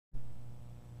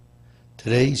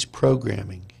Today's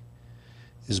programming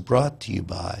is brought to you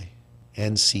by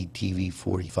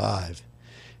NCTV45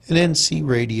 and NC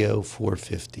Radio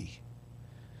 450,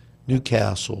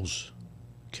 Newcastle's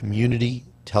community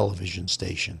television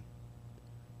station.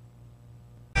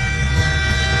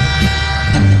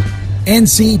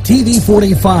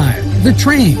 NCTV45, The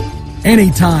Train,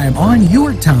 anytime on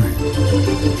your time.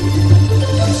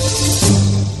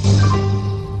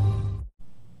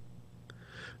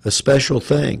 A special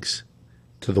thanks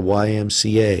to the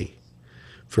YMCA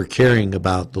for caring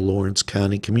about the Lawrence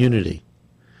County community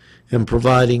and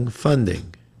providing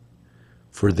funding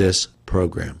for this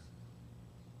program.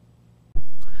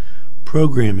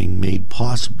 Programming made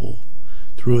possible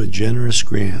through a generous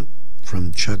grant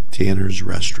from Chuck Tanner's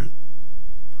Restaurant,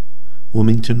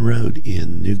 Wilmington Road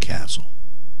in Newcastle.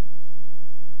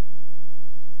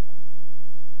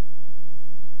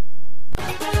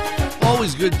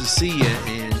 Always good to see you,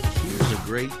 and here's a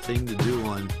great thing to do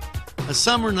on a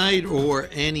summer night or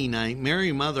any night.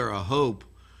 Mary Mother of Hope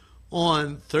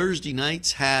on Thursday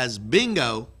nights has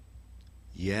bingo.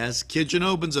 Yes, kitchen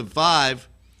opens at 5.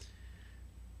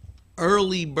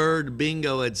 Early bird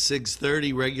bingo at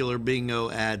 6:30, regular bingo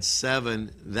at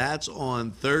 7. That's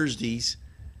on Thursdays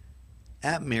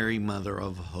at Mary Mother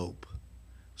of Hope.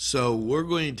 So we're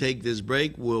going to take this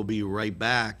break. We'll be right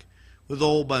back with a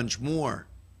whole bunch more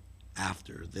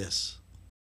after this.